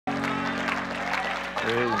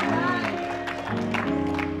Amen.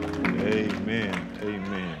 Amen.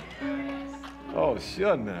 Amen. Oh,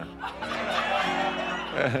 shut now.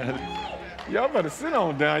 Y'all better sit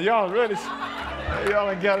on down. Y'all ready? Y'all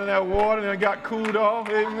done got in that water and got cooled off.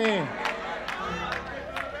 Amen.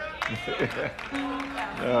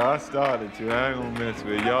 No, I started to. I ain't gonna mess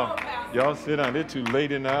with y'all. Y'all sit down. They're too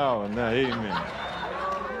late in the hour now. Amen.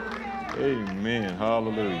 Amen.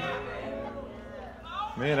 Hallelujah.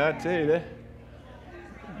 Man, I tell you that.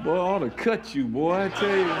 Boy, I ought to cut you, boy. I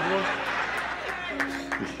tell you, boy.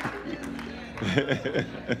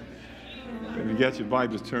 If you got your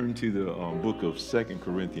Bibles, turn to the book of 2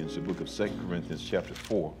 Corinthians, the book of 2 Corinthians chapter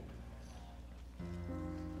 4.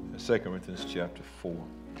 2 Corinthians chapter 4.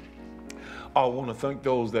 I want to thank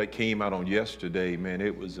those that came out on yesterday, man.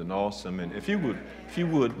 It was an awesome, and if you would,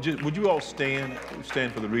 would you all stand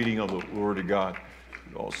for the reading of the Word of God?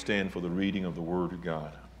 You all stand for the reading of the Word of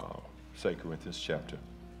God. 2 Corinthians chapter.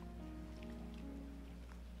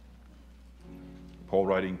 Paul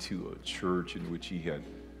writing to a church in which he had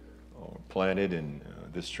planted, and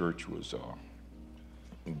this church was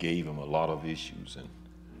gave him a lot of issues, and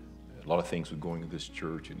a lot of things were going in this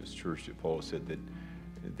church. And this church that Paul said that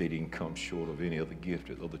they didn't come short of any other gift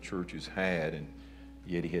that other churches had, and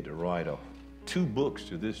yet he had to write 2 books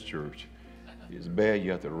to this church. It's bad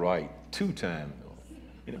you have to write 2 times.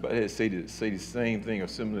 Anybody had to say the same thing or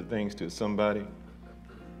similar things to somebody?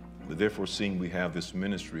 But therefore, seeing we have this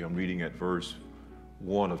ministry, I'm reading at verse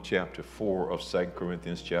 1 of chapter 4 of 2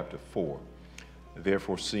 Corinthians chapter 4.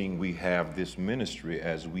 Therefore, seeing we have this ministry,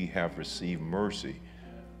 as we have received mercy,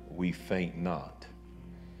 we faint not,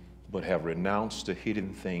 but have renounced the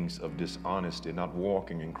hidden things of dishonesty, not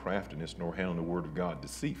walking in craftiness, nor handling the word of God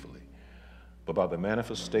deceitfully, but by the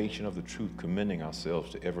manifestation of the truth, commending ourselves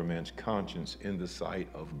to every man's conscience in the sight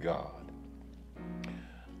of God.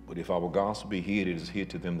 But if our gospel be hid, it is hid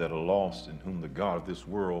to them that are lost, in whom the God of this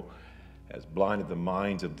world has blinded the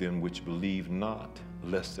minds of them which believe not,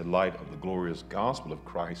 lest the light of the glorious gospel of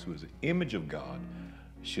Christ, who is the image of God,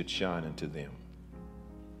 should shine unto them.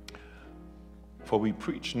 For we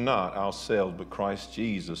preach not ourselves, but Christ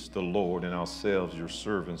Jesus the Lord, and ourselves your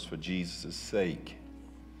servants for Jesus' sake.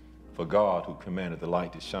 For God, who commanded the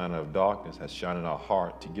light to shine out of darkness, has shined in our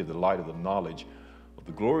heart to give the light of the knowledge of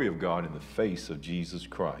the glory of God in the face of Jesus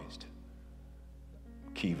Christ.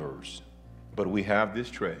 Key verse. But we have this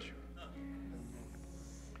treasure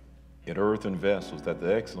in earthen vessels, that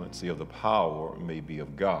the excellency of the power may be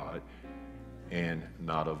of God and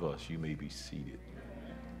not of us. You may be seated.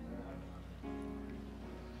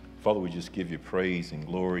 Father, we just give you praise and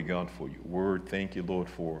glory, God, for your word. Thank you, Lord,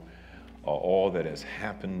 for all that has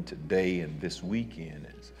happened today and this weekend.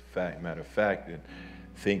 As a matter of fact, and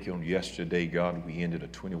thank you on yesterday, God, we ended a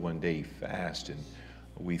 21-day fast, and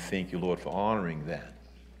we thank you, Lord, for honoring that.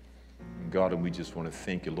 And God, and we just want to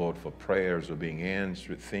thank you, Lord, for prayers are being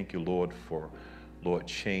answered. Thank you, Lord, for, Lord,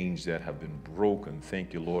 chains that have been broken.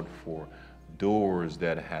 Thank you, Lord, for doors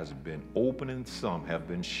that has been open and some have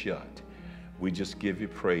been shut. We just give you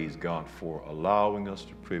praise, God, for allowing us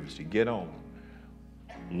the privilege to get on,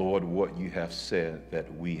 Lord, what you have said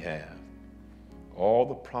that we have. All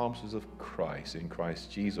the promises of Christ in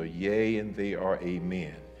Christ Jesus are yea, and they are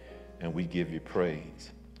amen. And we give you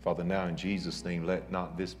praise. Father, now in Jesus' name, let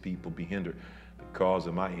not this people be hindered because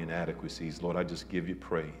of my inadequacies. Lord, I just give you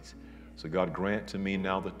praise. So God, grant to me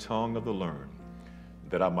now the tongue of the learned,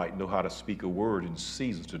 that I might know how to speak a word in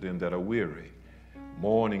season to them that are weary.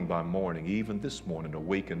 Morning by morning, even this morning,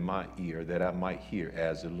 awaken my ear that I might hear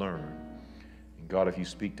as I learn. And God, if you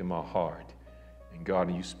speak to my heart, and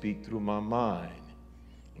God, you speak through my mind,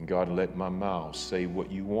 and God, let my mouth say what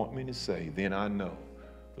you want me to say, then I know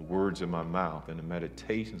the words of my mouth and the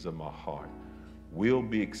meditations of my heart will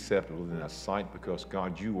be acceptable in thy sight, because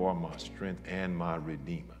God, you are my strength and my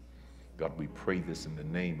redeemer. God, we pray this in the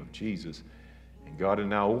name of Jesus. And God, and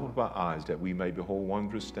now open my eyes that we may behold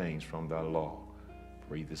wondrous things from thy law.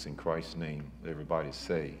 Pray this in Christ's name. Everybody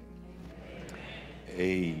say,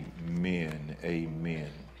 amen, amen.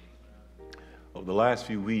 Over the last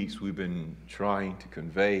few weeks, we've been trying to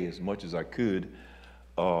convey as much as I could,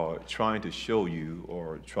 trying to show you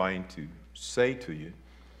or trying to say to you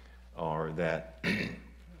that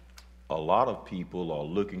a lot of people are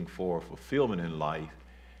looking for fulfillment in life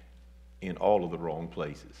in all of the wrong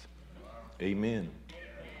places. Amen.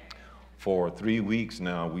 For 3 weeks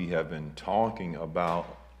now, we have been talking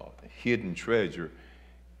about hidden treasure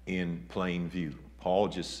in plain view. Paul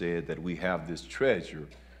just said that we have this treasure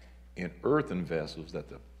in earthen vessels, that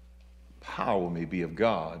the power may be of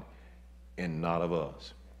God and not of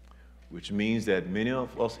us. Which means that many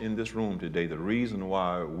of us in this room today, the reason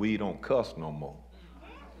why we don't cuss no more,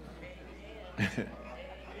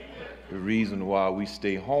 The reason why we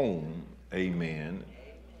stay home, amen,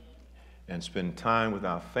 and spend time with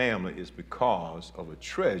our family is because of a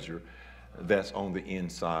treasure that's on the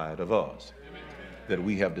inside of us. That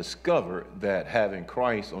we have discovered that having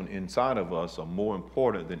Christ on the inside of us are more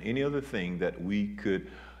important than any other thing that we could,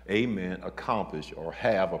 amen, accomplish or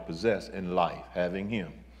have or possess in life, having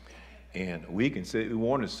him. And we can say, we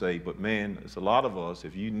want to say, but man, it's a lot of us,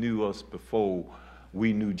 if you knew us before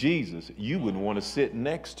we knew Jesus, you wouldn't want to sit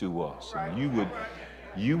next to us. And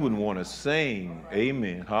you wouldn't want to sing,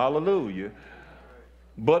 amen, hallelujah.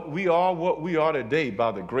 But we are what we are today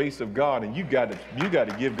by the grace of God, and you got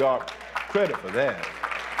to give God credit for that.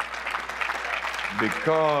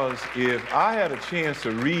 Because if I had a chance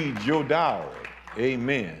to read your diary,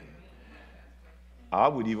 amen, I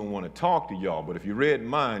would even want to talk to y'all. But if you read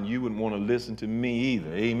mine, you wouldn't want to listen to me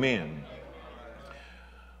either, amen.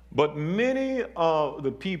 But many of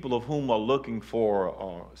the people of whom are looking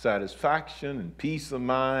for satisfaction and peace of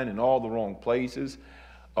mind in all the wrong places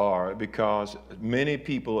are because many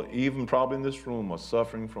people, even probably in this room, are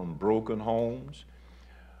suffering from broken homes,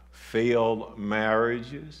 failed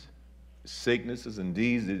marriages, sicknesses and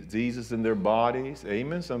diseases in their bodies.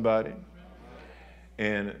 Amen, somebody.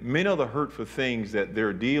 And many other hurtful things that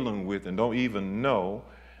they're dealing with and don't even know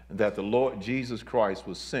that the Lord Jesus Christ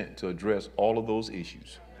was sent to address all of those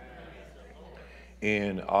issues.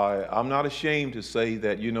 And I'm not ashamed to say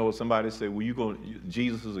that, you know, somebody say, well,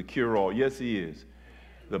 Jesus is a cure-all. Yes, he is.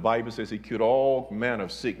 The Bible says he cured all manner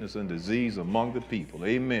of sickness and disease among the people.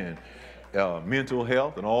 Amen. Mental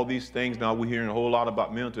health and all these things. Now we're hearing a whole lot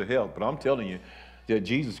about mental health, but I'm telling you that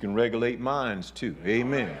Jesus can regulate minds too.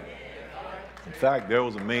 Amen. In fact, there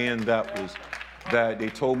was a man that they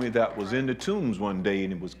told me that was in the tombs one day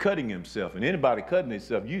and he was cutting himself. And anybody cutting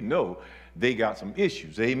themselves, you know, they got some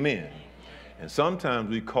issues. Amen. And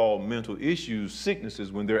sometimes we call mental issues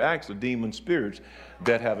sicknesses when they're actually demon spirits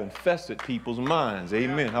that have infested people's minds.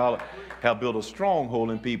 Amen. Have built a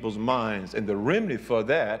stronghold in people's minds. And the remedy for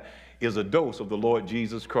that is a dose of the Lord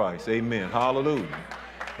Jesus Christ. Amen. Hallelujah.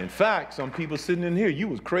 In fact, some people sitting in here, you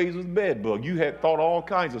was crazy as a bed bug. You had thought all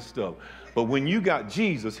kinds of stuff. But when you got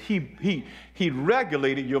Jesus, he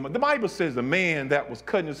regulated your mind. The Bible says the man that was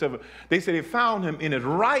cutting himself, they said they found him in his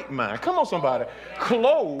right mind. Come on, somebody.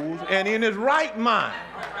 Clothed and in his right mind.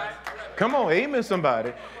 Come on, amen,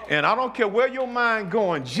 somebody. And I don't care where your mind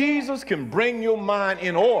going, Jesus can bring your mind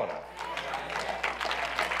in order.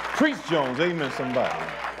 Preach, Jones, amen, somebody.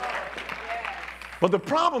 But the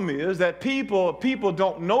problem is that people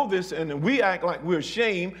don't know this, and we act like we're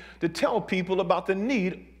ashamed to tell people about the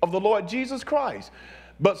need of the Lord Jesus Christ.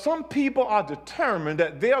 But some people are determined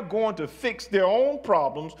that they're going to fix their own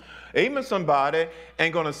problems, amen, somebody,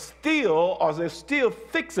 and going to steal, or they're still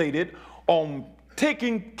fixated on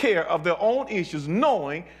taking care of their own issues,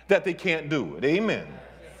 knowing that they can't do it. Amen.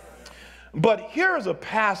 But here's a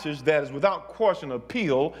passage that is without question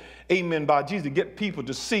appeal, amen, by Jesus to get people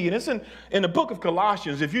to see. And it's in the book of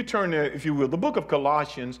Colossians. If you turn there, if you will, the book of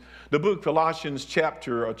Colossians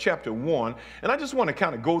chapter 1. And I just want to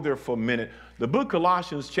kind of go there for a minute. The book of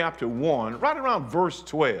Colossians chapter 1, right around verse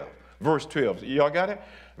 12. Verse 12. Y'all got it?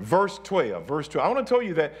 Verse 12. Verse 12. I want to tell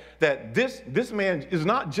you that this man is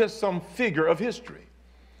not just some figure of history.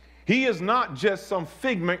 He is not just some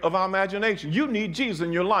figment of our imagination. You need Jesus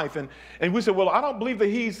in your life. And we say, well, I don't believe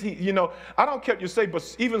that I don't care what you say,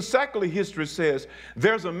 but even secular history says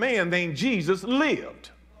there's a man named Jesus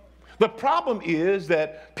lived. The problem is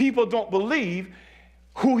that people don't believe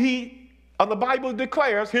who the Bible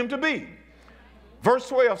declares him to be. Verse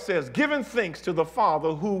 12 says, giving thanks to the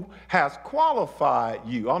Father who has qualified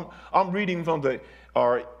you. I'm reading from the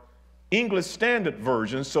English Standard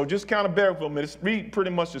Version, so just kind of bear with me. It's read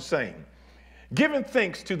pretty much the same. Giving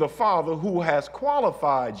thanks to the Father who has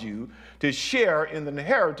qualified you to share in the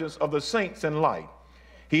inheritance of the saints in light.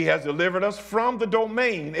 He has delivered us from the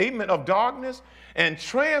domain, amen, of darkness and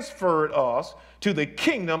transferred us to the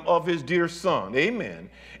kingdom of his dear Son, amen,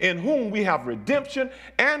 in whom we have redemption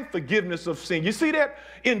and forgiveness of sin. You see that?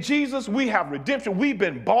 In Jesus, we have redemption. We've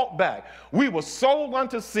been bought back. We were sold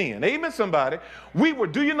unto sin. Amen, somebody.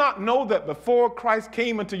 Do you not know that before Christ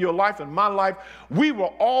came into your life and my life, we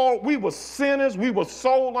were sinners. We were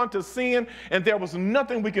sold unto sin, and there was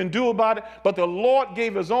nothing we can do about it. But the Lord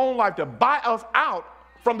gave his own life to buy us out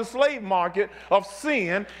from the slave market of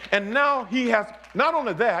sin. And now he has, not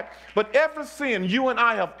only that, but every sin you and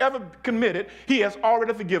I have ever committed, he has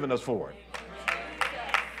already forgiven us for it.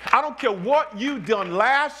 I don't care what you done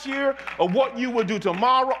last year or what you will do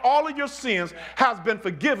tomorrow. All of your sins has been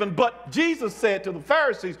forgiven. But Jesus said to the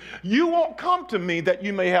Pharisees, you won't come to me that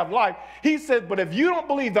you may have life. He said, but if you don't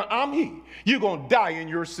believe that I'm he, you're going to die in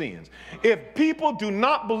your sins. If people do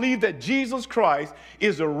not believe that Jesus Christ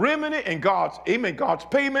is a remedy and God's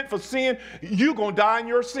payment for sin, you're going to die in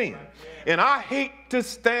your sin. And I hate to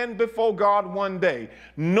stand before God one day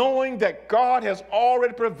knowing that God has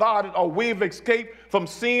already provided a way of escape from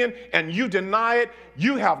sin and you deny it.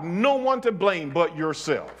 You have no one to blame but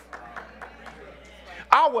yourself.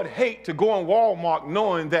 I would hate to go in Walmart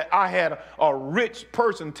knowing that I had a rich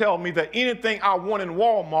person tell me that anything I want in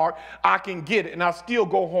Walmart, I can get it, and I still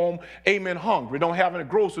go home, amen, hungry, don't have any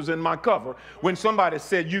groceries in my cover, when somebody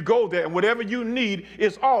said you go there and whatever you need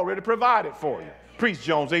is already provided for you. Preach,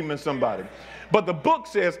 Jones, amen, somebody. But the book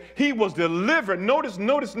says he was delivered. Notice.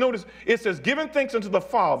 It says, giving thanks unto the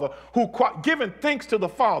Father, giving thanks to the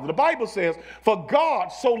Father. The Bible says, for God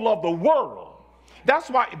so loved the world.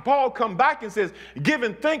 That's why Paul come back and says,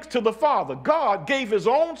 giving thanks to the Father. God gave his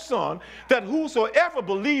own son that whosoever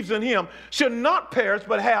believes in him should not perish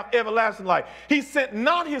but have everlasting life. He sent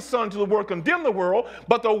not his son to the world to condemn the world,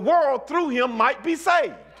 but the world through him might be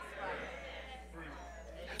saved.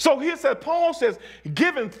 So here says, Paul says,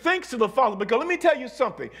 giving thanks to the Father, because let me tell you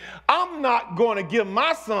something. I'm not going to give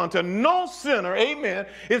my son to no sinner, amen.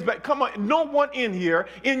 Come on, no one in here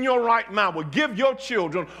in your right mind will give your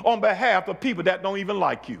children on behalf of people that don't even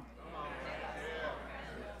like you.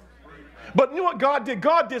 But you know what God did?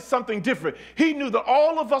 God did something different. He knew that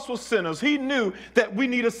all of us were sinners. He knew that we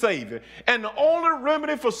need a Savior. And the only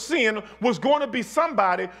remedy for sin was going to be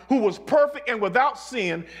somebody who was perfect and without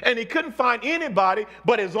sin. And he couldn't find anybody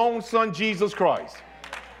but his own son, Jesus Christ.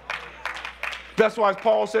 That's why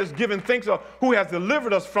Paul says, giving thanks to who has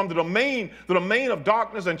delivered us from the domain of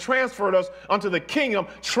darkness and transferred us unto the kingdom,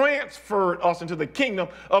 transferred us into the kingdom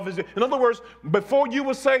of his. In other words, before you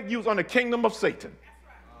were saved, you was on the kingdom of Satan.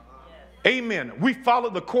 Amen. We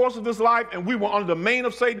followed the course of this life and we were under the domain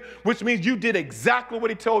of Satan, which means you did exactly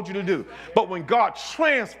what he told you to do. But when God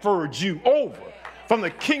transferred you over from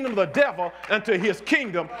the kingdom of the devil into his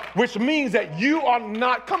kingdom, which means that you are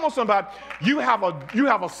not, come on somebody, you have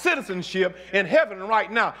a citizenship in heaven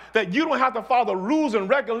right now, that you don't have to follow the rules and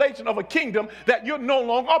regulations of a kingdom that you're no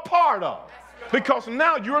longer a part of, because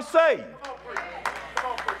now you're saved.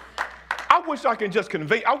 I wish I can just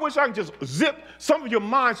convey, I wish I can just zip some of your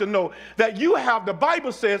minds to know that you have, the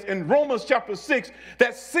Bible says in Romans chapter 6,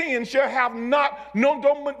 that sin shall have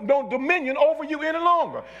no dominion over you any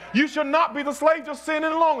longer. You shall not be the slave of sin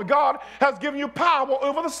any longer. God has given you power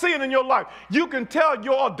over the sin in your life. You can tell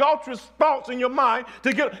your adulterous thoughts in your mind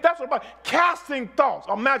to get, that's what about casting thoughts,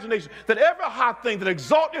 imagination, that every high thing that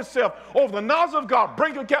exalts itself over the knowledge of God,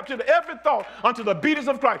 bring you captivity every thought unto the obedience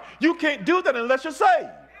of Christ. You can't do that unless you're saved.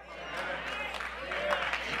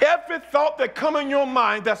 Every thought that comes in your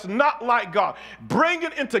mind that's not like God, bring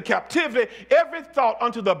it into captivity, every thought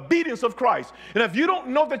unto the obedience of Christ. And if you don't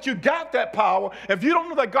know that you got that power, if you don't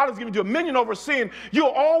know that God has given you dominion over sin,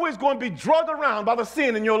 you're always going to be drugged around by the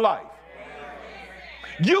sin in your life.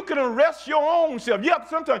 You can arrest your own self. Yeah,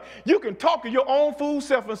 sometimes you can talk to your own fool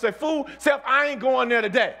self and say, fool self, I ain't going there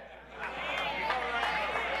today.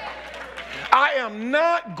 I am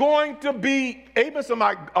not going to be, amen,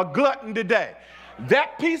 somebody, a glutton today.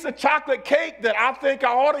 That piece of chocolate cake that I think I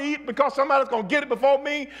ought to eat because somebody's going to get it before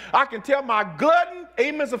me, I can tell my glutton,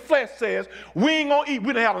 amen, the flesh says, we ain't going to eat.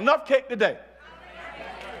 We done had enough cake today.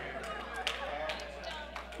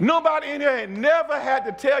 Nobody in here never had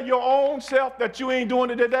to tell your own self that you ain't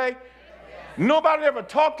doing it today. Nobody ever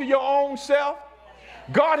talked to your own self.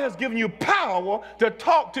 God has given you power to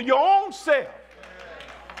talk to your own self.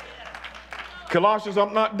 Colossians,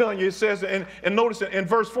 I'm not done yet. It says, and notice in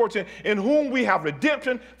verse 14, in whom we have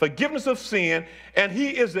redemption, forgiveness of sin, and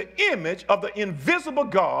he is the image of the invisible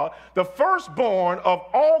God, the firstborn of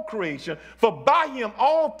all creation, for by him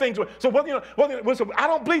all things were. So, I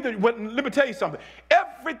don't believe that, let me tell you something.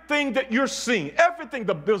 Everything that you're seeing, everything,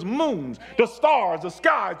 there's moons, the stars, the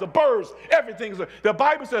skies, the birds, everything. The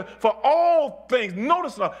Bible says, for all things,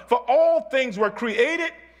 notice now, for all things were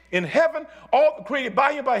created in heaven, all created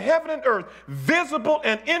by him, by heaven and earth, visible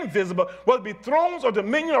and invisible, whether it be thrones or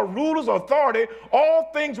dominion or rulers or authority, all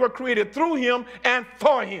things were created through him and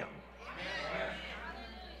for him. Amen.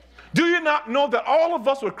 Do you not know that all of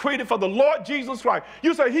us were created for the Lord Jesus Christ?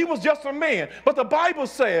 You say he was just a man, but the Bible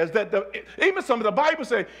says that, even some of the Bible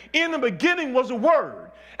says, in the beginning was the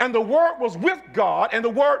Word, and the Word was with God, and the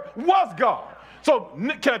Word was God. So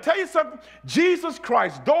can I tell you something? Jesus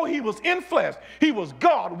Christ, though he was in flesh, he was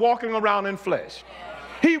God walking around in flesh.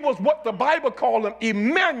 He was what the Bible called him,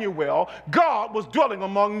 Emmanuel. God was dwelling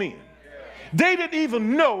among men. They didn't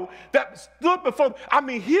even know that stood before,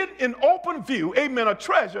 hid in open view, amen, a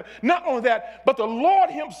treasure. Not only that, but the Lord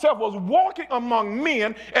himself was walking among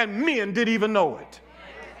men, and men didn't even know it.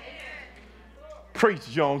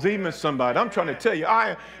 Preach, Jones, amen, somebody. I'm trying to tell you,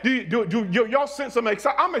 y'all sense some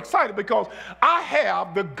excitement? I'm excited because I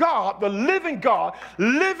have the God, the living God,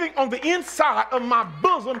 living on the inside of my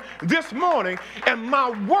bosom this morning, and my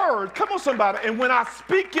word, come on somebody, and when I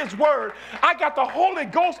speak his word, I got the Holy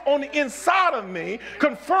Ghost on the inside of me,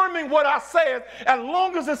 confirming what I said, as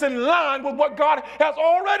long as it's in line with what God has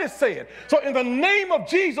already said. So in the name of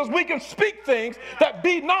Jesus, we can speak things that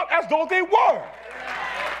be not as though they were.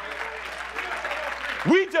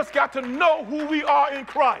 We just got to know who we are in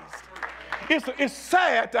Christ. It's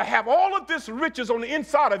sad to have all of this riches on the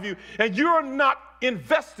inside of you, and you're not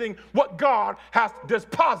investing what God has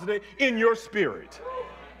deposited in your spirit.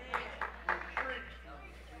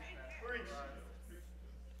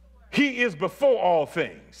 He is before all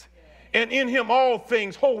things, and in him all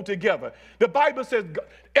things hold together. The Bible says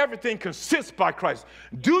everything consists by Christ.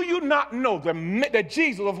 Do you not know that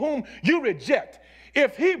Jesus, of whom you reject,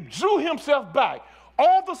 if he drew himself back,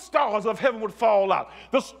 all the stars of heaven would fall out.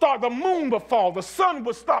 The moon would fall. The sun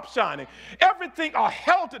would stop shining. Everything are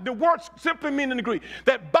held, the words simply mean in the Greek,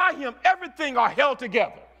 that by him everything are held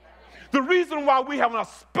together. The reason why we have not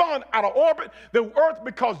spun out of orbit, the earth,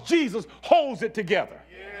 because Jesus holds it together.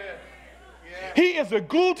 He is the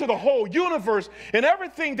glue to the whole universe, and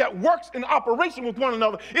everything that works in operation with one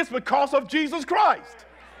another is because of Jesus Christ.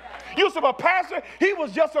 You said, but Pastor, he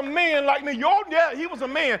was just a man like me. Yeah, he was a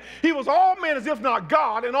man. He was all man as if not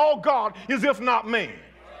God, and all God as if not man.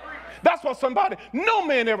 That's what no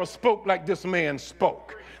man ever spoke like this man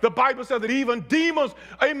spoke. The Bible says that even demons,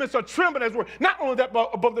 amen, are trembling as word. Not only that,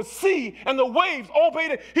 but the sea and the waves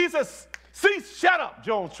obeyed it. He says, "See, shut up,"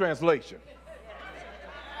 Jones translation.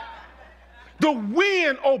 The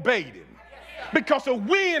wind obeyed him. Because the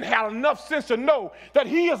wind had enough sense to know that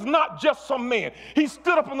he is not just some man. He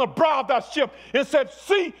stood up on the brow of that ship and said,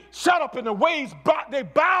 "See, shut up," and the waves, they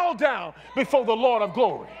bowed down before the Lord of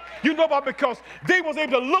glory. You know why? Because they was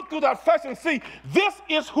able to look through that flesh and see, this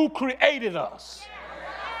is who created us.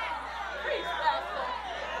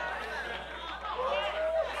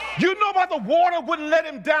 You know why the water wouldn't let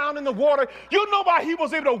him down in the water? You know why he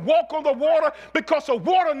was able to walk on the water? Because the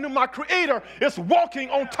water knew my Creator is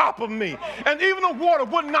walking on top of me. And even the water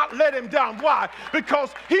would not let him down. Why?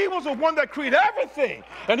 Because he was the one that created everything.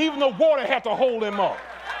 And even the water had to hold him up.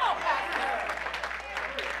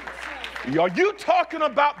 Are you talking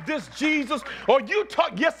about this Jesus? Or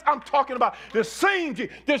yes, I'm talking about the same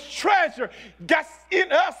Jesus, this treasure that's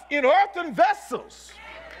in us in earthen vessels,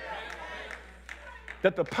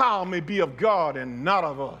 that the power may be of God and not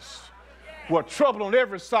of us. We're troubled on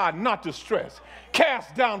every side, not distressed,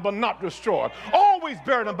 cast down but not destroyed, always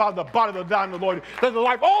burdened by the body of the dying of the Lord, that the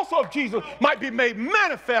life also of Jesus might be made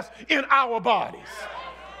manifest in our bodies.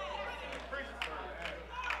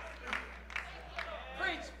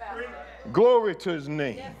 Glory to his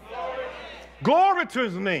name. Glory to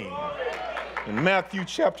his name. In Matthew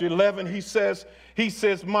chapter 11, he says,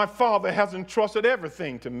 "My Father has entrusted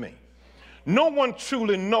everything to me. No one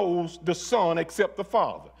truly knows the Son except the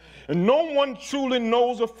Father. And no one truly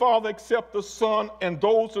knows the Father except the Son and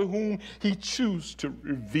those to whom he chooses to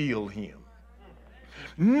reveal him."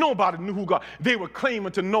 Nobody knew who God. They were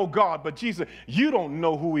claiming to know God, but Jesus, you don't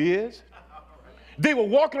know who he is. They were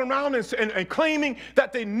walking around and claiming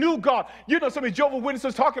that they knew God. You know, some of the Jehovah's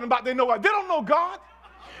Witnesses talking about they know God. They don't know God.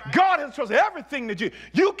 God has trusted everything to you.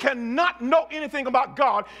 You cannot know anything about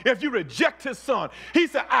God if you reject his Son. He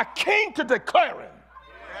said, "I came to declare him."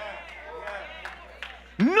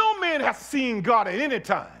 No man has seen God at any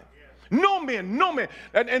time. No man, no man.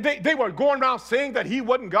 And they were going around saying that he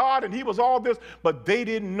wasn't God and he was all this, but they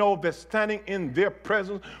didn't know that standing in their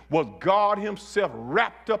presence was God himself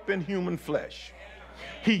wrapped up in human flesh.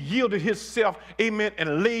 He yielded himself, amen,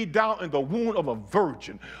 and laid down in the womb of a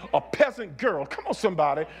virgin, a peasant girl. Come on,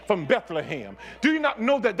 somebody, from Bethlehem. Do you not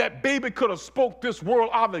know that that baby could have spoke this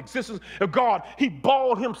world out of existence? Of God, he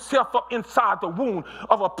balled himself up inside the womb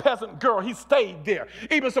of a peasant girl. He stayed there.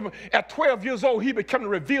 Even at 12 years old, he began to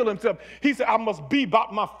reveal himself. He said, "I must be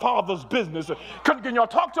about my Father's business." Can y'all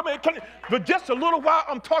talk to me? But just a little while,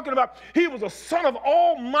 I'm talking about he was a son of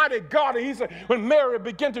Almighty God. And he said, when Mary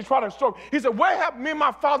began to try to stroke, he said, "Where have me and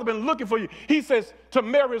my Father been looking for you?" He says to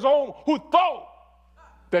Mary's own, who thought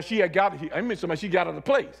that she had got, she got out of the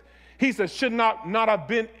place. He said, should not have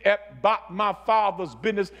been about my Father's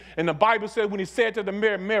business. And the Bible said when he said to the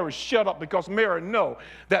Mary, Mary, shut up, because Mary know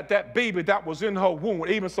that that baby that was in her womb,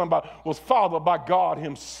 even somebody, was fathered by God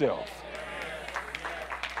himself.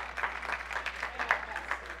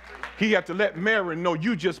 He had to let Mary know,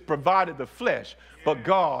 you just provided the flesh, but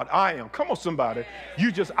God, I am. Come on, somebody.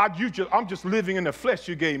 I'm just living in the flesh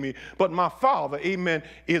you gave me, but my Father, amen,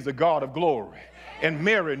 is the God of glory. And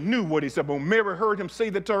Mary knew what he said. But when Mary heard him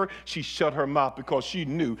say that to her, she shut her mouth, because she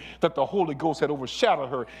knew that the Holy Ghost had overshadowed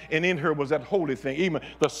her, and in her was that holy thing, even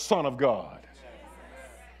the Son of God.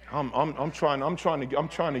 I'm trying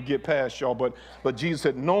to get past y'all, but Jesus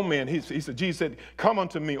said, no man. Jesus said, come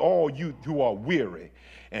unto me, all you who are weary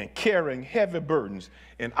and carrying heavy burdens,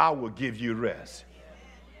 and I will give you rest.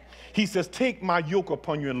 He says, take my yoke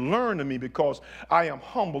upon you and learn of me, because I am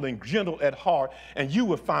humble and gentle at heart, and you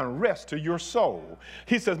will find rest to your soul.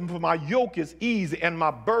 He says, for my yoke is easy and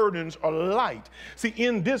my burdens are light. See,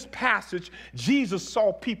 in this passage, Jesus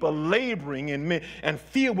saw people laboring and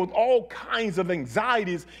filled with all kinds of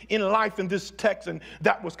anxieties in life in this text, and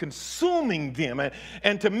that was consuming them.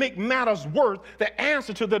 And to make matters worse, the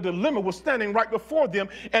answer to the dilemma was standing right before them,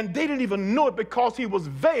 and they didn't even know it, because he was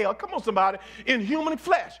veiled, come on somebody, in human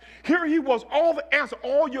flesh. Here he was, all the answer,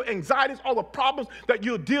 all your anxieties, all the problems that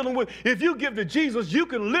you're dealing with. If you give to Jesus, you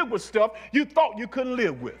can live with stuff you thought you couldn't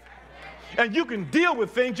live with. And you can deal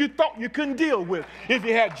with things you thought you couldn't deal with. If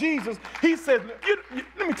you had Jesus, he said,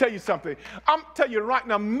 let me tell you something. I'm telling you right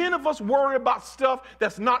now, many of us worry about stuff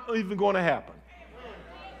that's not even going to happen.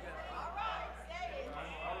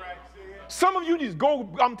 Some of you need to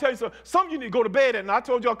go, I'm telling you something, some of you need to go to bed, and I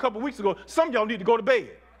told y'all a couple weeks ago, some of y'all need to go to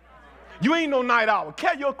bed. You ain't no night owl.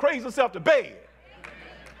 Carry your crazy self to bed.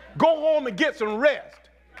 Go home and get some rest.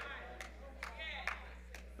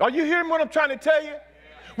 Are you hearing what I'm trying to tell you?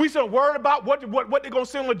 We so worried about what they're going to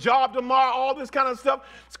say on the job tomorrow, all this kind of stuff.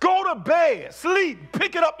 Let's go to bed, sleep,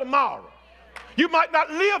 pick it up tomorrow. You might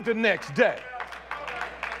not live the next day.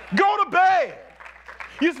 Go to bed.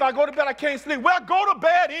 You say, I go to bed, I can't sleep. Well, go to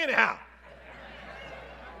bed anyhow.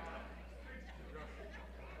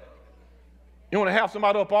 You want to have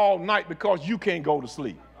somebody up all night because you can't go to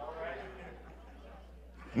sleep.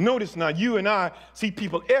 Notice now, you and I see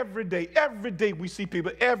people every day. Every day we see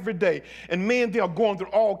people every day. And man, they are going through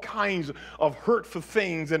all kinds of hurtful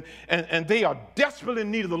things. And they are desperately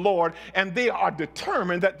in need of the Lord. And they are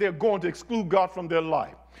determined that they're going to exclude God from their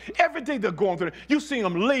life. Every day they're going through it. You see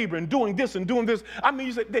them laboring, doing this and doing this. I mean,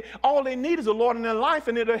 you say all they need is the Lord in their life,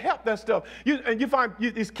 and it'll help that stuff. And you find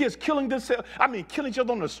these kids killing themselves. I mean, killing each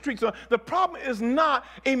other on the streets. The problem is not,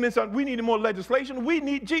 amen, son, we need more legislation.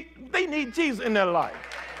 They need Jesus in their life.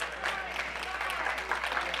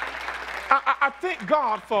 I thank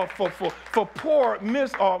God for poor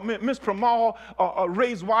Miss Pramal,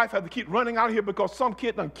 Ray's wife, had to keep running out here because some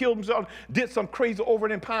kid done killed himself, did some crazy over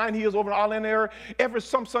in Pine Hills, over in Island area.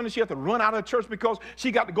 Some Sunday she had to run out of church because she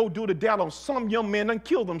got to go do the deal on some young man done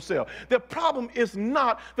killed themselves. The problem is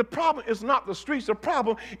not the streets. The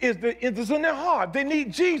problem is it's in their heart. They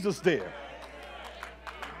need Jesus there.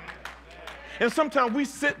 And sometimes we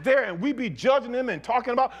sit there and we be judging them and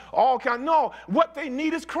talking about all kinds. No, what they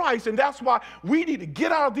need is Christ. And that's why we need to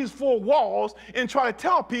get out of these four walls and try to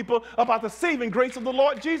tell people about the saving grace of the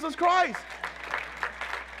Lord Jesus Christ.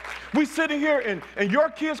 We sitting here and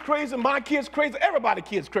your kid's crazy, my kid's crazy, everybody's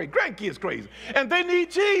kid's crazy, grandkids crazy. And they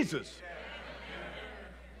need Jesus.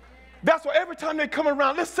 That's why every time they come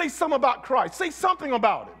around, let's say something about Christ. Say something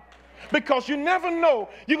about him. Because you never know,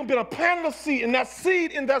 you can be a plant of seed, and that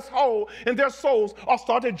seed in their soul, in their souls, will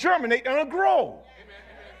start to germinate and grow.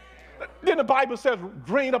 Amen. Then the Bible says,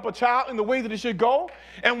 train up a child in the way that it should go,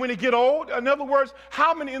 and when it get old, in other words,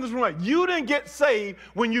 how many in this room, you didn't get saved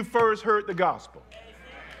when you first heard the gospel?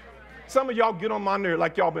 Some of y'all get on my nerve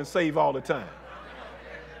like y'all been saved all the time.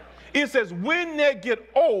 It says, when they get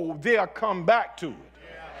old, they'll come back to it.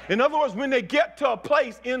 In other words, when they get to a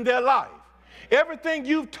place in their life, everything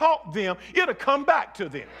you've taught them, it'll come back to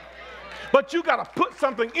them. But you got to put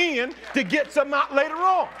something in to get something out later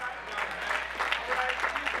on.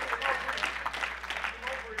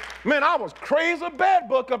 Man, I was crazy bad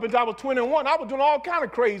book up until I was 21. I was doing all kind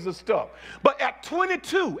of crazy stuff. But at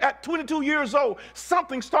 22 years old,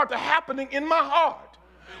 something started happening in my heart,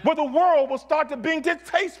 where the world will start to be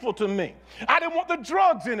distasteful to me. I didn't want the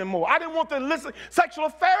drugs anymore. I didn't want the illicit sexual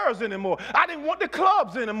affairs anymore. I didn't want the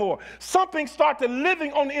clubs anymore. Something started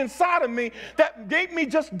living on the inside of me that made me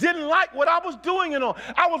just didn't like what I was doing.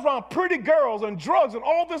 I was around pretty girls and drugs and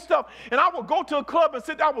all this stuff, and I would go to a club and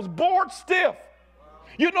sit there. I was bored stiff.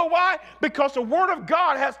 You know why? Because the word of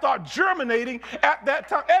God has started germinating at that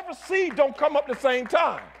time. Every seed don't come up the same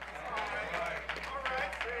time.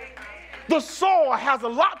 The soil has a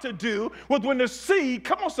lot to do with when the seed,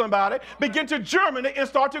 come on somebody, begin to germinate and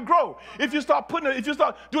start to grow. If you start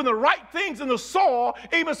doing the right things in the soil,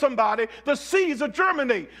 amen somebody, the seeds will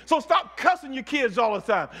germinate. So stop cussing your kids all the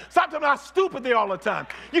time. Stop telling them how stupid they are all the time.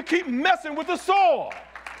 You keep messing with the soil.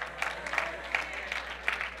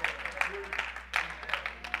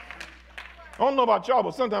 I don't know about y'all,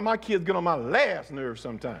 but sometimes my kids get on my last nerve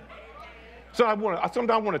sometimes. Sometimes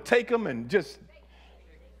I want to take them and just,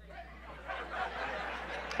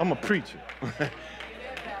 I'm a preacher.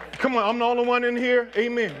 Come on, I'm the only one in here.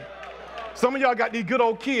 Amen. Some of y'all got these good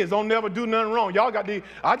old kids, don't never do nothing wrong. Y'all got these,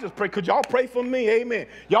 I just pray, could y'all pray for me? Amen.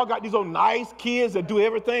 Y'all got these old nice kids that do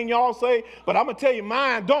everything y'all say, but I'm going to tell you,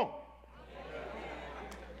 mine don't.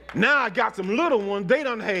 Now I got some little ones they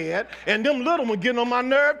done had, and them little ones getting on my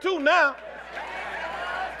nerve too now.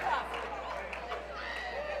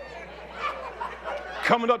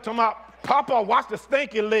 Coming up to my Papa, watch the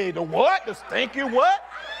stinky leg. The what? The stinky what?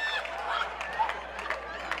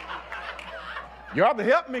 You have to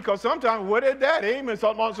help me, because sometimes, what is that? Amen. I'm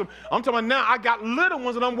talking about now, I got little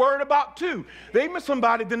ones that I'm worried about too. Amen,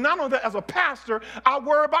 somebody. Then not only that, as a pastor, I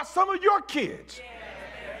worry about some of your kids.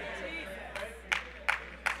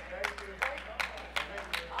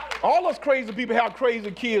 All us crazy people have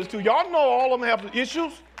crazy kids too. Y'all know all of them have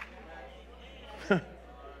issues.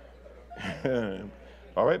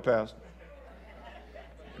 All right, Pastor.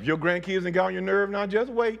 If your grandkids ain't got on your nerve now,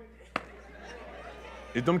 just wait.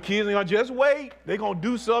 If them kids ain't, just wait. They're going to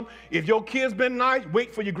do something. If your kids been nice,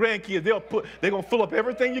 wait for your grandkids. They're going to fill up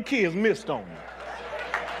everything your kids missed on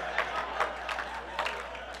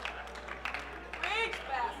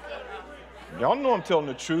you. Y'all know I'm telling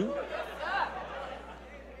the truth.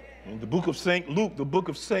 In the book of St.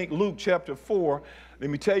 Luke, chapter 4, let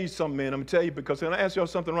me tell you something, man. I'm going to tell you, because when I ask y'all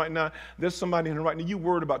something right now, there's somebody in here right now, you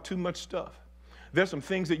worried about too much stuff. There's some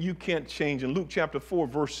things that you can't change. In Luke chapter 4,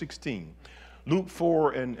 verse 16. Luke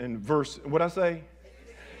 4 and verse, what'd I say?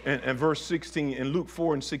 And verse 16, in Luke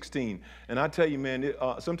 4 and 16. And I tell you, man,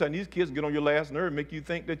 sometimes these kids get on your last nerve and make you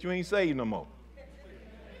think that you ain't saved no more.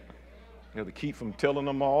 You have to keep from telling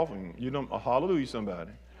them off, and you know, hallelujah,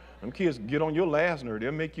 somebody. Them kids get on your last nerve.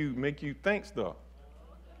 They'll make you think stuff.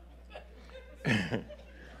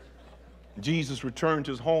 Jesus returned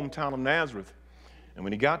to his hometown of Nazareth. And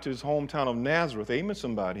when he got to his hometown of Nazareth, amen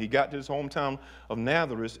somebody, he got to his hometown of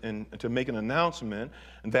Nazareth and to make an announcement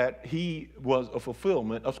that he was a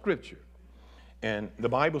fulfillment of Scripture. And the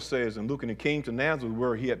Bible says in Luke, and he came to Nazareth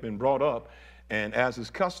where he had been brought up, and as his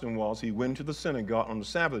custom was, he went to the synagogue on the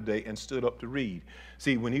Sabbath day and stood up to read.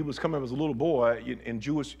 See, when he was coming up as a little boy in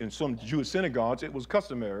some Jewish synagogues, it was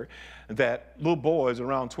customary that little boys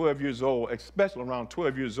around 12 years old, especially around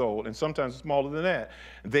 12 years old, and sometimes smaller than that,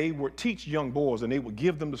 they would teach young boys, and they would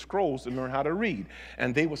give them the scrolls to learn how to read.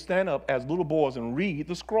 And they would stand up as little boys and read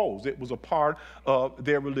the scrolls. It was a part of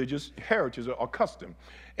their religious heritage or custom.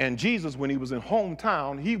 And Jesus, when he was in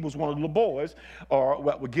hometown, he was one of the little boys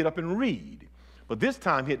that would get up and read. But this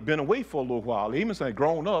time he had been away for a little while. He must have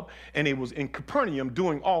grown up, and he was in Capernaum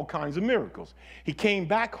doing all kinds of miracles. He came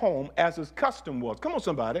back home as his custom was. Come on,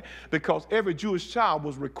 somebody, because every Jewish child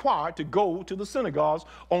was required to go to the synagogues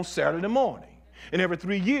on Saturday morning. And every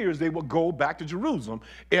 3 years, they would go back to Jerusalem.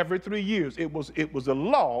 Every 3 years, it was a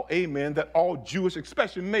law, amen, that all Jewish,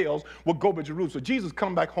 especially males, would go to Jerusalem. So Jesus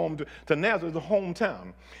come back home to Nazareth, the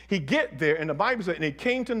hometown. He get there, and the Bible says, and he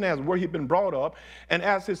came to Nazareth, where he'd been brought up, and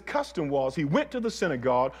as his custom was, he went to the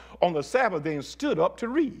synagogue on the Sabbath day and stood up to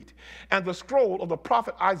read. And the scroll of the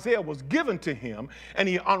prophet Isaiah was given to him, and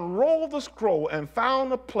he unrolled the scroll and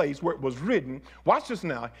found a place where it was written. Watch this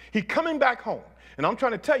now. He coming back home. And I'm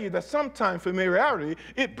trying to tell you that sometimes familiarity,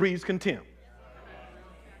 it breeds contempt.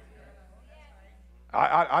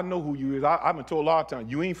 I know who you is. I've been told a lot of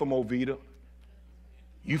times, you ain't from Oviedo.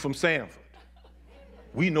 You from Sanford.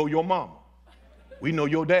 We know your mama. We know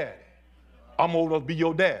your daddy. I'm old enough to be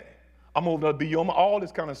your daddy. I'm old enough to be your mama. All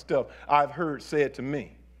this kind of stuff I've heard said to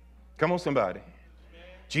me. Come on, somebody.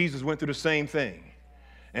 Jesus went through the same thing.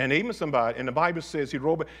 And even somebody, and the Bible says he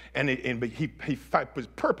wrote, and he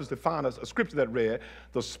purposed to find us a scripture that read,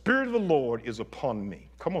 the Spirit of the Lord is upon me.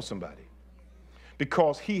 Come on, somebody.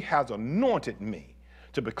 Because he has anointed me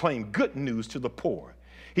to proclaim good news to the poor.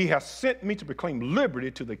 He has sent me to proclaim liberty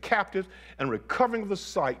to the captives and recovering of the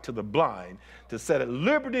sight to the blind, to set at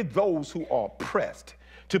liberty those who are oppressed,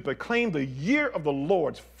 to proclaim the year of the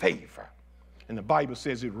Lord's favor. And the Bible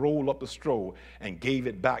says he rolled up the scroll and gave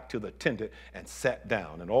it back to the attendant and sat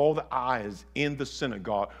down. And all the eyes in the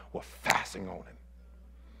synagogue were fastened on him.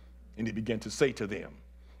 And he began to say to them,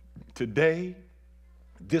 today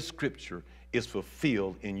this scripture is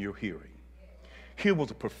fulfilled in your hearing. Here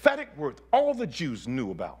was a prophetic word all the Jews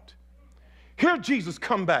knew about. Here Jesus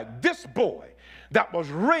come back, this boy that was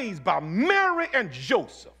raised by Mary and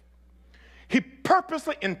Joseph. He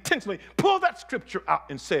purposely, intentionally pulled that scripture out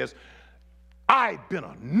and says, I've been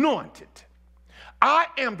anointed. I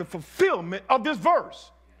am the fulfillment of this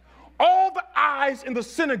verse. All the eyes in the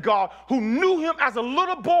synagogue who knew him as a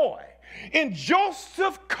little boy in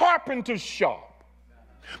Joseph Carpenter's shop.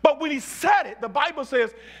 But when he said it, the Bible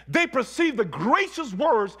says they perceived the gracious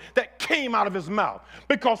words that came out of his mouth,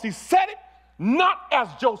 because he said it not as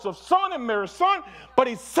Joseph's son and Mary's son, but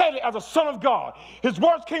he said it as a son of God. His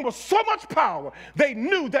words came with so much power, they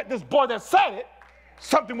knew that this boy that said it,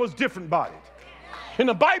 something was different about it. And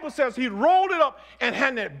the Bible says he rolled it up and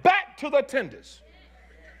handed it back to the attendants.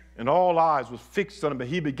 And all eyes was fixed on him, and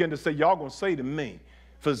he began to say, y'all going to say to me,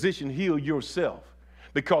 physician, heal yourself.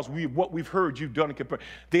 Because what we've heard you've done in Capernaum.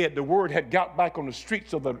 The word had got back on the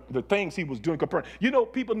streets of the things he was doing in Capernaum. You know,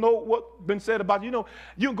 people know what's been said about, you know,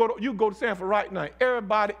 you can go to Sanford right now.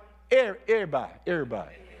 Everybody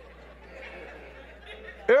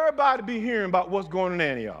be hearing about what's going on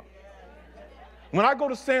in Antioch. When I go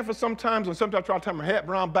to Sanford sometimes, and sometimes I try to turn my hat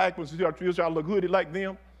around backwards to try to look hooded like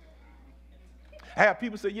them, I have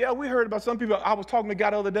people say, yeah, we heard about some people. I was talking to a guy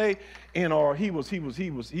the other day, and he was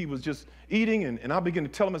just eating, and I began to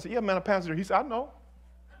tell him, I said, yeah, man, a pastor. He said, I know.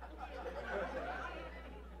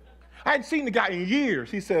 I hadn't seen the guy in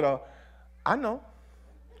years. He said, I know.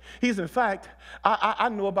 He said, in fact, I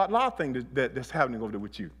know about a lot of things that's happening over there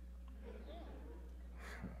with you.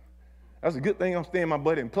 That's a good thing I'm staying my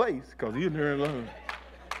butt in place, because he's there alone.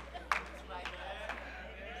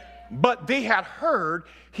 But they had heard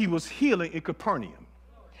he was healing in Capernaum.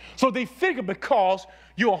 So they figured because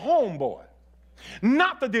you're a homeboy,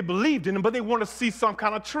 not that they believed in him, but they want to see some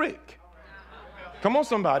kind of trick. Come on,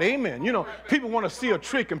 somebody, amen. You know, people want to see a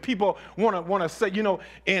trick, and people want to say, you know,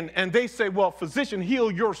 and they say, well, physician, heal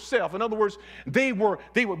yourself. In other words, they were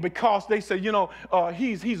because they say, you know,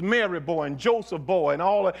 he's Mary boy and Joseph boy and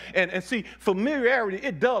all that. And see, familiarity,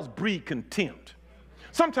 it does breed contempt.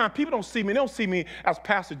 Sometimes people don't see me. They don't see me as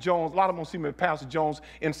Pastor Jones. A lot of them don't see me as Pastor Jones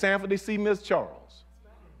in Sanford. They see me as Charles.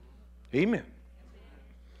 Amen.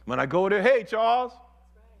 When I go there, hey, Charles,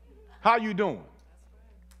 how you doing?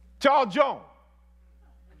 Charles Jones,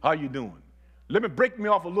 how you doing? Let me break me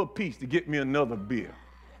off a little piece to get me another beer.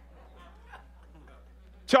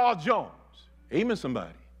 Charles Jones. Amen,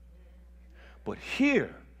 somebody. But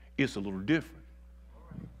here, it's a little different.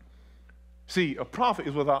 See, a prophet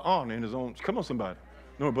is without honor in his own. Come on, somebody.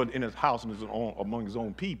 No, but in his house and among his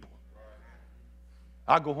own people.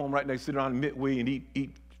 I go home right next, sit around midway and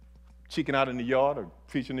eat chicken out in the yard or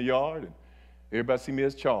fish in the yard, and everybody see me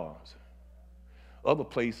as Charles. Other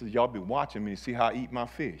places, y'all be watching me and see how I eat my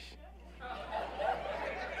fish.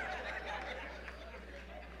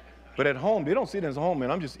 But at home, they don't see it as home,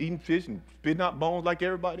 man. I'm just eating fish and spitting out bones like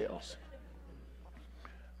everybody else.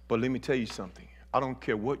 But let me tell you something. I don't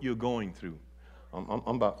care what you're going through. I'm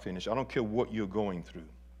about finished. I don't care what you're going through.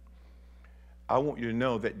 I want you to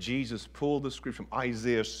know that Jesus pulled the scripture from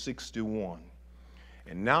Isaiah 61.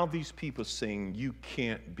 And now these people saying, you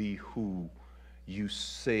can't be who you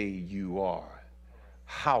say you are.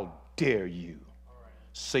 How dare you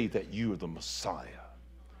say that you are the Messiah?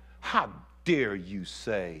 How dare you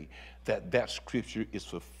say that scripture is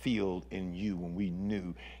fulfilled in you, when we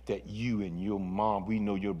knew that you and your mom, we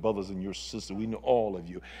know your brothers and your sisters, we know all of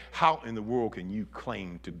you. How in the world can you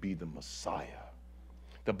claim to be the Messiah?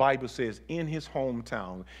 The Bible says in his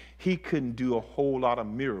hometown, he couldn't do a whole lot of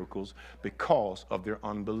miracles because of their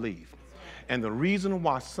unbelief. And the reason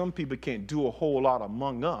why some people can't do a whole lot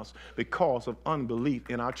among us, because of unbelief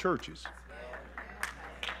in our churches.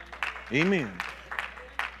 Amen.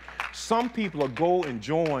 Some people go and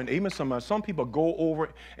join, amen, somebody. Some people go over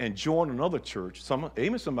and join another church.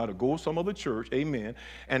 Amen, somebody go to some other church, amen.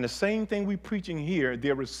 And the same thing we preaching here,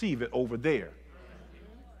 they'll receive it over there.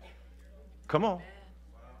 Come on.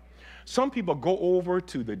 Some people go over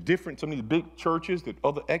to some of these big churches, the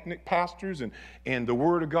other ethnic pastors, and the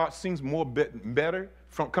word of God seems more better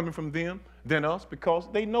coming from them than us, because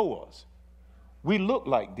they know us. We look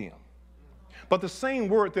like them. But the same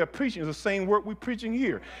word they're preaching is the same word we're preaching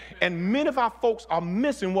here. And many of our folks are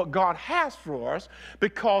missing what God has for us,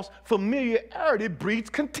 because familiarity breeds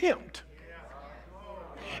contempt.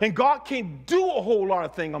 And God can't do a whole lot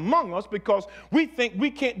of things among us because we think we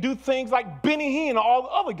can't do things like Benny Hinn and all the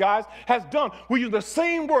other guys has done. We use the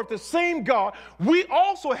same word, the same God. We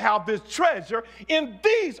also have this treasure in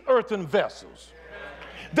these earthen vessels.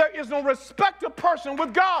 There is no respected person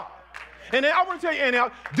with God. And then I want to tell you, Annie,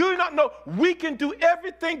 do you not know we can do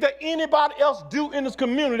everything that anybody else do in this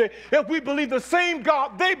community if we believe the same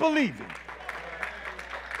God they believe in?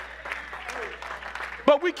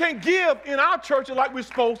 But we can't give in our churches like we're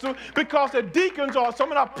supposed to because the deacons or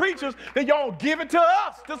some of our preachers, they y'all give it to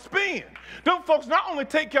us to spend. Them folks not only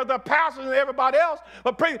take care of their pastors and everybody else,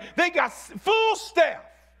 but they got full staff.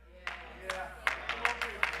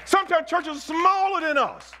 Sometimes churches are smaller than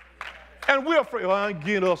us. And we're afraid, well, I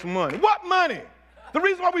get us money. What money? The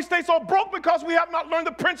reason why we stay so broke because we have not learned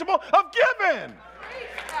the principle of giving.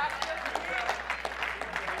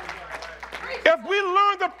 If we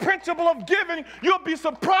learn the principle of giving, you'll be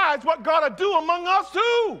surprised what God will do among us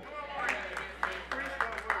too.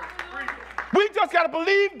 We just got to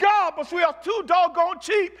believe God, but we are too doggone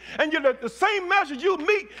cheap. And the same measure you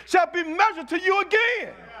meet shall be measured to you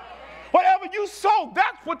again. Whatever you sow,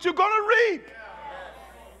 that's what you're going to reap.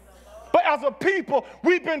 But as a people,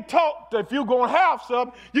 we've been taught that if you're going to have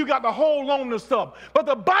some, you got to hold on to some. But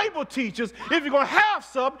the Bible teaches if you're going to have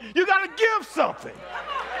some, you got to give something.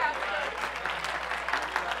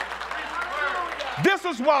 This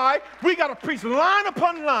is why we got to preach line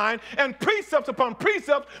upon line and precepts upon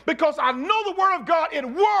precepts, because I know the word of God, it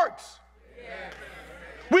works.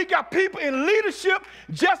 We got people in leadership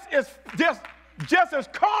just as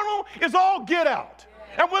carnal as all get out.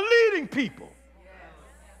 And we're leading people.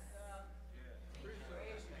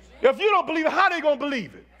 If you don't believe it, how are they going to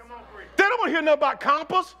believe it? They don't want to hear nothing about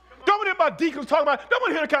compass. Don't want to hear about deacons talking about, don't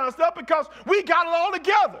want to hear the kind of stuff because we got it all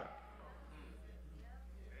together.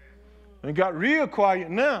 And got real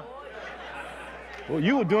quiet now. Well,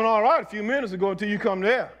 you were doing all right a few minutes ago until you come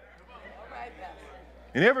there.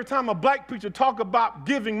 And every time a black preacher talk about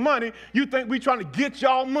giving money, you think we trying to get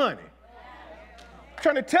y'all money. I'm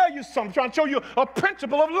trying to tell you something, trying to show you a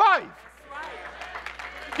principle of life.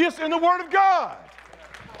 It's in the Word of God.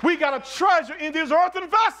 We got a treasure in these earthen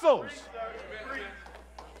vessels.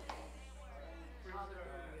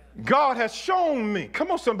 God has shown me.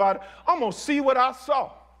 Come on, somebody. I'm going to see what I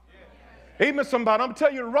saw. Amen, somebody. I'm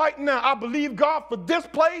telling you right now, I believe God for this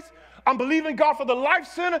place. I'm believing God for the Life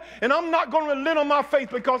Center, and I'm not going to relent on my faith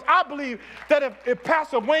because I believe that if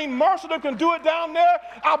Pastor Wayne Marshall can do it down there,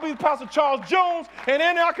 I believe Pastor Charles Jones and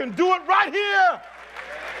Annie I can do it right here.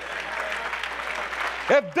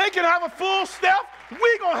 If they can have a full staff,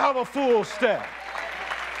 we're going to have a full staff.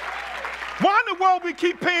 Why in the world we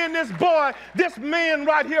keep paying this boy, this man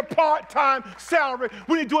right here, part-time salary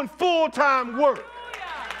when he's doing full-time work?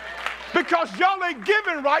 Because y'all ain't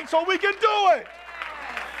giving right, so we can do it.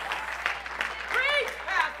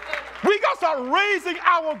 We got to start raising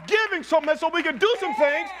our giving so much so we can do some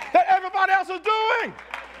things that everybody else is doing.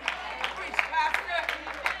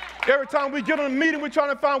 Every time we get in a meeting, we're trying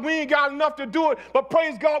to find we ain't got enough to do it. But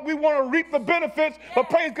praise God, we want to reap the benefits. But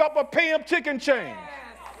praise God for paying them chicken change.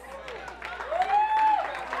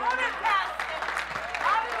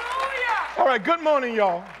 All right, good morning,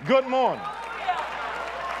 y'all. Good morning.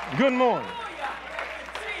 Good morning.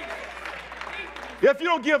 If you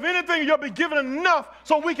don't give anything, you'll be given enough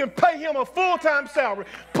so we can pay him a full-time salary,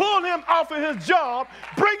 pull him off of his job,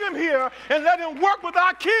 bring him here, and let him work with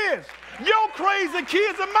our kids. Your crazy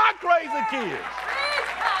kids and my crazy kids.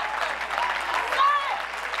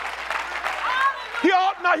 He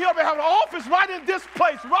ought to have an office right in this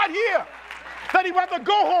place, right here, that he would have to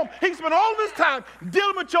go home. He spent all this time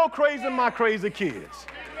dealing with your crazy and my crazy kids.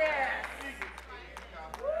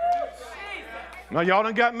 Now, y'all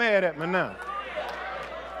done got mad at me now.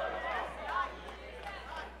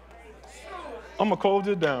 I'm going to close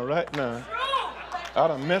this down right now. I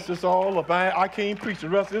done messed this all up. I can't preach the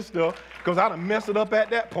rest of this stuff because I done messed it up at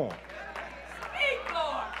that point.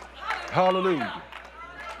 Hallelujah.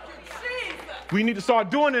 We need to start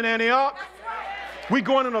doing it, Antioch. We're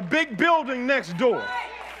going in a big building next door.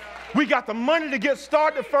 We got the money to get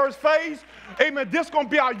started the first phase. Amen. This is going to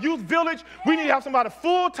be our youth village. We need to have somebody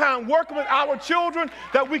full-time working with our children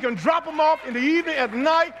that we can drop them off in the evening, at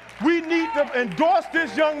night. We need to endorse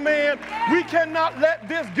this young man. We cannot let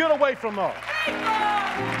this get away from us.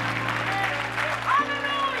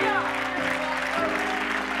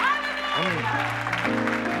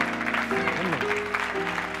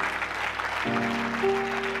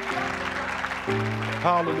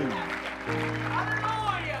 Hallelujah.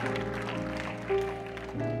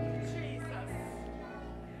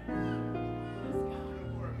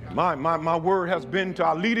 My word has been to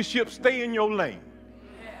our leadership, stay in your lane.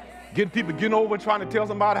 Get people getting over trying to tell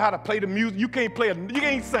somebody how to play the music. You can't play it, you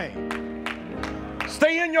can't sing.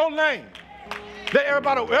 Stay in your lane. Let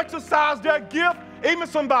everybody exercise their gift Amen,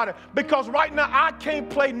 somebody. Because right now, I can't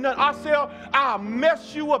play nothing. I say, I'll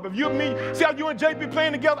mess you up. If you and me, see how you and JP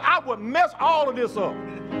playing together, I would mess all of this up.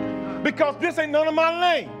 Because this ain't none of my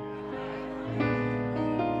lane.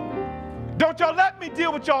 Don't y'all let me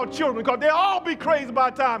deal with y'all children, because they'll all be crazy by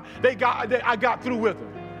the time I got through with them.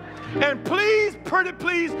 And please, pretty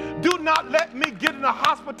please, do not let me get in the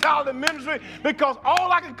hospitality ministry, because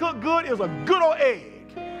all I can cook good is a good old egg.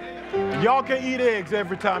 Y'all can eat eggs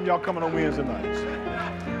every time y'all coming on Wednesday nights.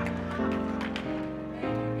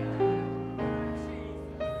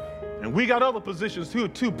 And we got other positions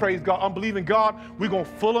too, praise God. I'm believing God, we're going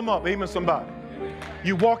to fill them up. Amen, somebody.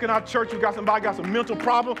 You walk in our church, you got somebody got some mental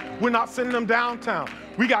problem, we're not sending them downtown.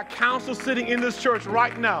 We got counselors sitting in this church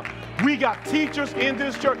right now. We got teachers in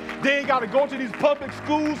this church. They ain't got to go to these public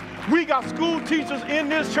schools. We got school teachers in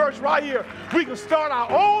this church right here. We can start our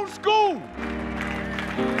own school.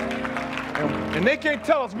 And they can't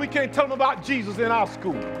tell us, we can't tell them about Jesus in our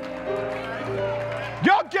school.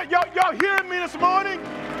 Y'all hearing me this morning?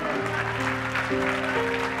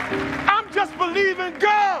 I'm just believing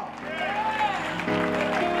God.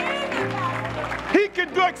 He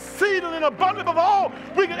can do exceeding and abundant of all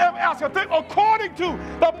we can ever ask or think, according to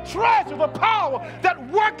the treasure, the power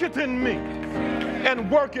that worketh in me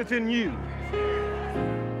and worketh in you.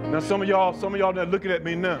 Now some of y'all that are looking at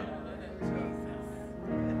me now,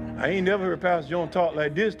 I ain't never heard Pastor John talk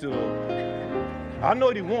like this to her. I know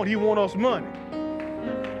what he want. He want us money.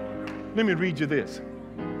 Let me read you this.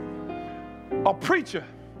 A preacher,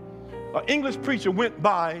 an English preacher went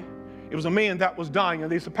by. It was a man that was dying,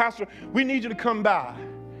 and they said, Pastor, we need you to come by.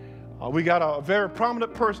 We got a very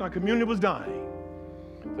prominent person, our community was dying.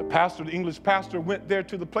 The English pastor went there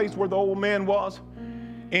to the place where the old man was,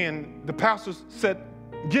 and the pastor said,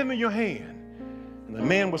 give me your hand. And the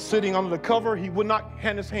man was sitting under the cover. He would not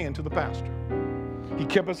hand his hand to the pastor. He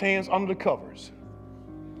kept his hands under the covers.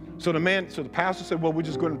 So the pastor said, well, we're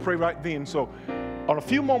just going to pray right then. So on a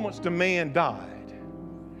few moments, the man died.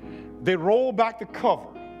 They rolled back the cover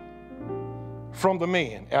from the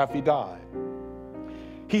man after he died.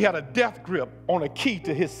 He had a death grip on a key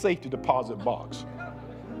to his safety deposit box.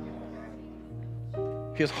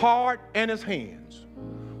 His heart and his hands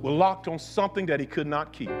were locked on something that he could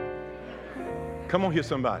not keep. Come on here,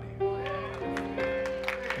 somebody.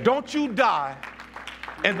 Don't you die,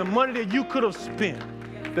 and the money that you could have spent,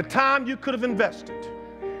 the time you could have invested,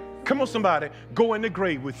 come on, somebody, go in the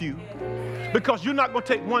grave with you. Because you're not going to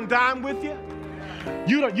take one dime with you.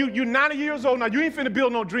 You're 90 years old now. You ain't finna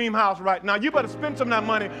build no dream house right now. You better spend some of that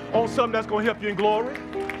money on something that's going to help you in glory.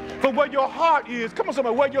 But where your heart is, come on,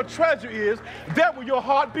 somebody, where your treasure is, there will your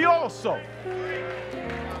heart be also.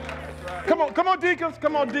 Come on, deacons.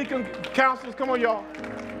 Come on, deacons, counselors. Come on, y'all.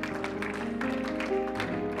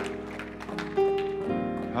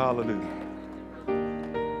 Hallelujah.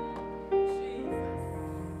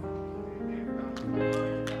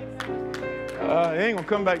 They ain't gonna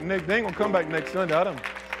come back next Sunday. I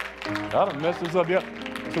done messed this up. Yeah.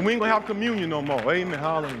 So we ain't gonna have communion no more. Amen.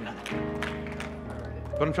 Hallelujah.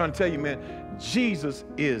 But I'm trying to tell you, man, Jesus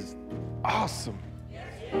is awesome.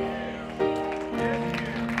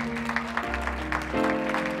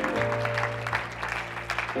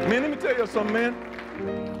 Man, let me tell you something,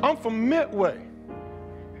 man. I'm from Midway.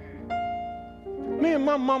 Me and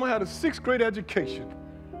my mama had a 6th grade education.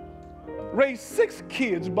 Raised 6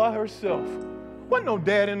 kids by herself. Wasn't no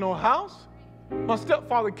dad in no house. My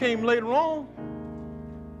stepfather came later on.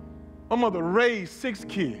 My mother raised 6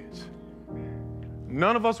 kids.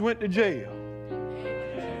 None of us went to jail.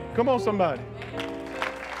 Come on, somebody.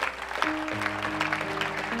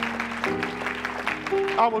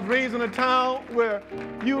 I was raised in a town where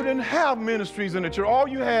you didn't have ministries in the church. All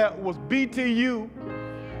you had was BTU.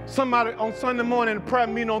 Somebody on Sunday morning and prayer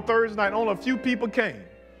meeting on Thursday night, only a few people came.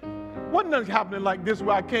 Wasn't nothing happening like this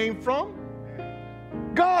where I came from.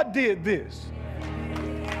 God did this.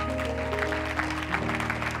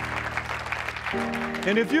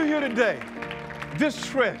 And if you're here today, this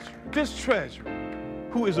treasure,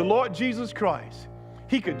 who is the Lord Jesus Christ,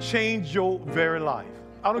 he could change your very life.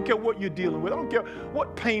 I don't care what you're dealing with. I don't care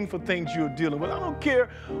what painful things you're dealing with. I don't care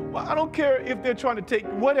if they're trying to take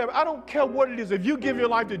whatever. I don't care what it is. If you give your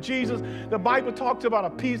life to Jesus, the Bible talks about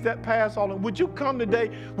a peace that passes all. Would you come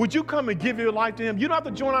today? Would you come and give your life to him? You don't have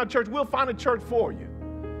to join our church. We'll find a church for you.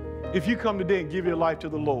 If you come today and give your life to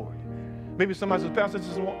the Lord. Maybe somebody says, Pastor, I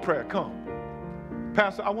just want prayer. Come.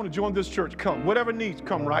 Pastor, I want to join this church. Come. Whatever needs,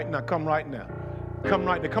 come right now. Come right now. Come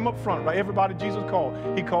right now. Come up front, right? Everybody Jesus called.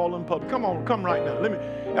 He called in public. Come on, come right now.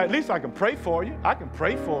 At least I can pray for you. I can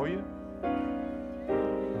pray for you.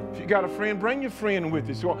 If you got a friend, bring your friend with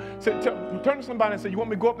you. So, turn to somebody and say, you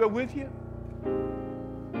want me to go up there with you?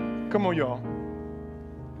 Come on, y'all.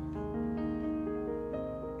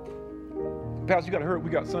 Pastor, you got to hurry. We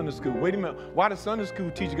got Sunday school. Wait a minute. Why does Sunday school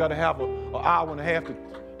teacher got to have an hour and a half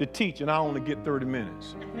to teach and I only get 30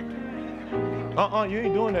 minutes? You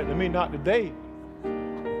ain't doing that to me, not today.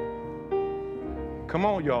 Come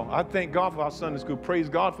on, y'all. I thank God for our Sunday school. Praise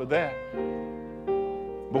God for that.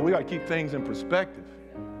 But we got to keep things in perspective.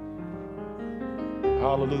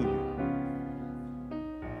 Hallelujah.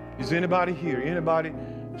 Is anybody here, anybody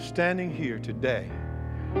standing here today,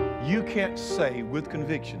 you can't say with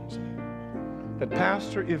convictions that,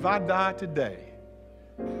 Pastor, if I die today,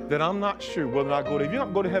 that I'm not sure whether I go to, if you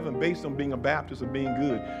don't go to heaven based on being a Baptist or being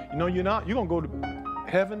good, you know you're not. You're going to go to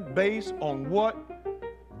heaven based on what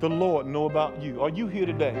the Lord know about you. Are you here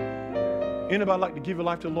today? Anybody like to give your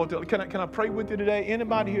life to the Lord? Can I pray with you today?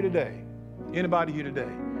 Anybody here today? Anybody here today?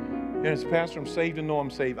 And as Pastor, I'm saved and know I'm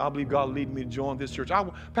saved. I believe God lead me to join this church.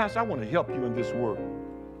 Pastor, I want to help you in this work.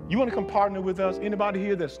 You want to come partner with us? Anybody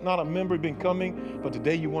here that's not a member, been coming, but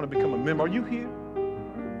today you want to become a member? Are you here?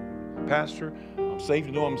 Pastor, I'm saved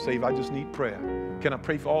and know I'm saved. I just need prayer. Can I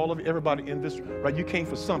pray for all of you, everybody in this? Right, you came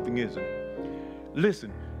for something, isn't it?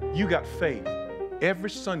 Listen, you got faith. Every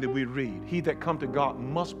Sunday we read, he that come to God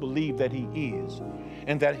must believe that he is,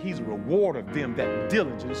 and that he's a rewarder of them that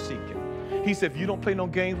diligently seek him. He said, if you don't play no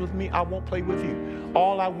games with me, I won't play with you.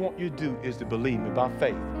 All I want you to do is to believe me by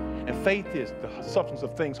faith. And faith is the substance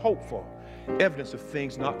of things hoped for, evidence of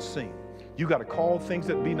things not seen. You got to call things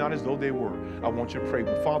that be not as though they were. I want you to pray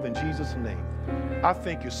with Father in Jesus' name. I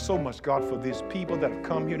thank you so much, God, for these people that have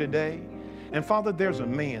come here today. And Father, there's a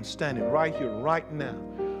man standing right here, right now.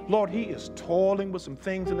 Lord, he is toiling with some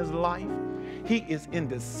things in his life. He is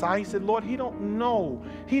indecisive. Lord, he don't know.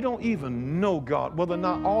 He don't even know, God, whether or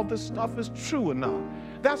not all this stuff is true or not.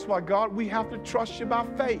 That's why, God, we have to trust you by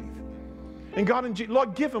faith. And God,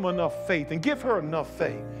 Lord, give him enough faith and give her enough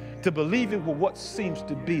faith to believe it with what seems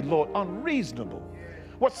to be, Lord, unreasonable,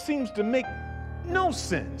 what seems to make no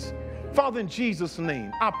sense. Father, in Jesus'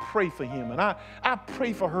 name, I pray for him and I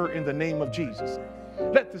pray for her in the name of Jesus.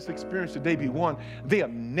 Let this experience today be one they'll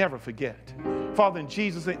never forget. Father, in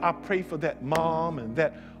Jesus' name, I pray for that mom and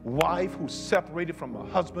that wife who's separated from her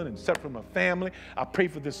husband and separated from her family. I pray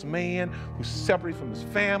for this man who's separated from his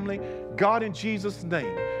family. God, in Jesus'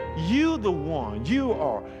 name, you the one, you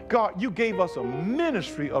are, God, you gave us a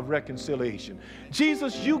ministry of reconciliation.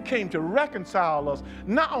 Jesus, you came to reconcile us,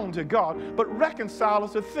 not only to God, but reconcile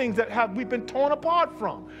us to things that we've been torn apart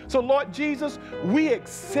from. So, Lord Jesus, we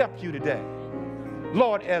accept you today,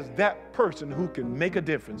 Lord, as that person who can make a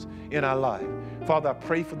difference in our life. Father, I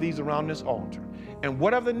pray for these around this altar. And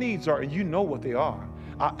whatever the needs are, and you know what they are,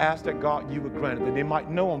 I ask that, God, you would grant it, that they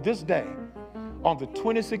might know on this day, on the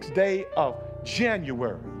 26th day of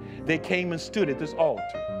January, they came and stood at this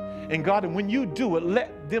altar. And God, and when you do it,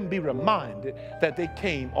 let them be reminded that they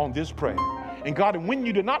came on this prayer. And God, and when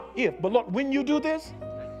you do, not if, but Lord, when you do this,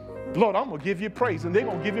 Lord, I'm going to give you praise, and they're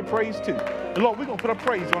going to give you praise too. And Lord, we're going to put a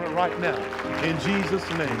praise on it right now. In Jesus'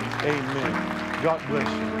 name, amen. God bless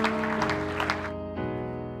you.